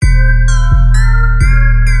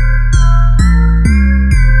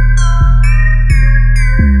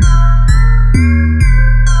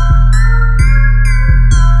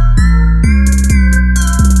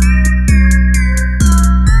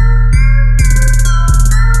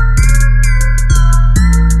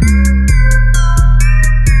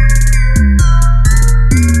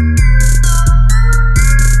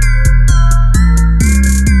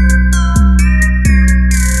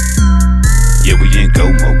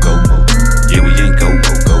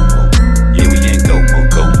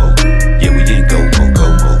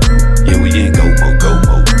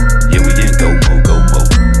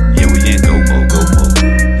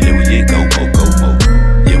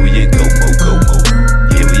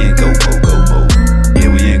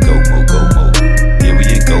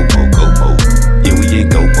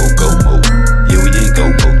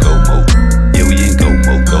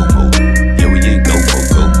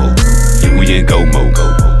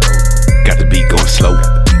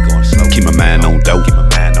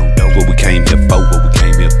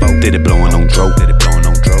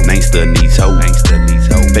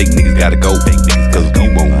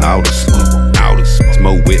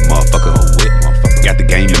motherfucker. Got the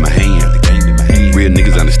game in my hand. Real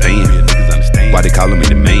niggas understand why they callin' me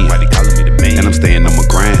the man. And I'm staying on my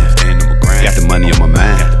grind. Got the money on my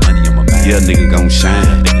mind. Yeah, nigga gon' shine.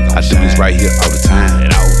 I do this right here all the time.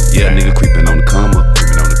 Yeah, nigga creepin' on the come up.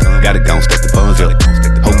 Gotta gon' stack the funds up.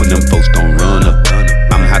 Hoping them folks don't run up.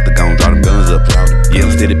 I'ma have to gon' draw them guns up. Yeah,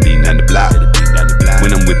 I'm steady beating down the block.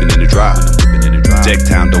 When I'm whipping in the drop.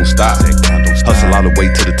 Jacktown don't stop. Hustle all the way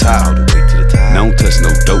to the top. Don't touch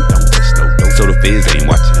no dope. So the feds ain't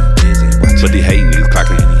watching. But they hate niggas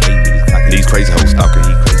clocking. These crazy hoes stalking.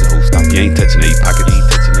 You ain't touching they pockets.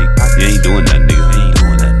 You ain't doing nothing,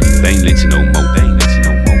 nigga. They ain't lynching no more.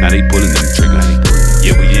 Now they pulling them triggers.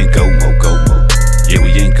 Yeah, we ain't go mo, go mo. Yeah, we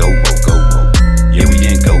ain't go mo, go mo. Yeah, we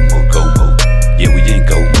ain't go mo, go mo. Yeah, we ain't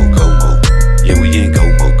go mo, go mo. Yeah, we ain't go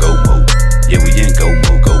mo, go mo. Yeah, we ain't go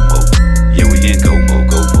mo, go mo. Yeah, we ain't go mo,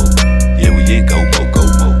 go mo. Yeah, we ain't go mo, go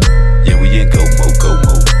mo. Yeah, we ain't go mo, go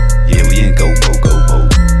mo. Yeah, we ain't go mo, go mo.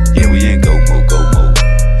 Yeah, we ain't go mo, go mo.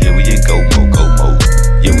 Yeah, we ain't go mo, go mo.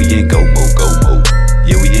 Yeah, we ain't go mo, go mo.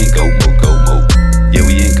 Yeah, we ain't go mo, go mo. Yeah,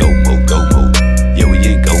 we ain't go mo, go mo. Yeah, we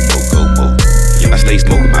ain't go mo, go mo. I stay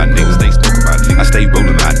smoking my niggas, I stay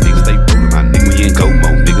rolling my niggas, We ain't go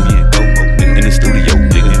mo, nigga. In the studio,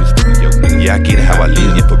 nigga. Yeah, I get it how I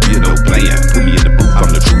live, yeah, for real, no playin'. Put me in the booth,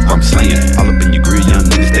 I'm the truth, I'm slayin'. All up in your grill, young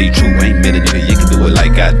nigga, stay true. Ain't met a nigga, you can do it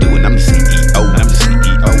like I do it. I'm the CEO.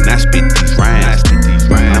 Now I spit these rhymes.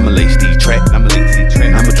 I'ma lace these tracks. I'ma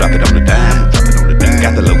drop it on the dime.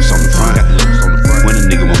 Got the lows on the front. When a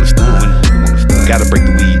nigga wanna stun, gotta break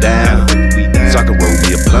the weed down. So I can roll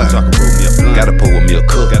me a blunt. Gotta pour me a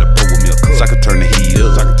cook. So I can turn the heat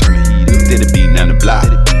up. Did it beat down the block.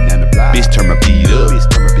 Bitch, turn my beat up.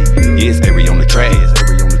 Yeah, it's every on the track.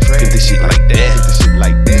 Cook this shit like that.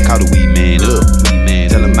 Call the weed man up.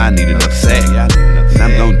 Tell him I need another sack. And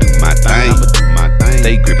I'm gon' do my thing.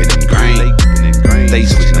 Stay gripping them grain. Stay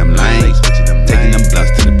switching them lanes. Taking them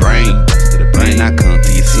blunts to the brain. When I come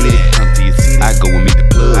to your city, I go and meet the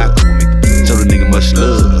plug. Show the nigga much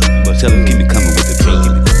love. Tell him keep me coming with the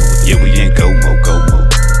drug. Yeah, we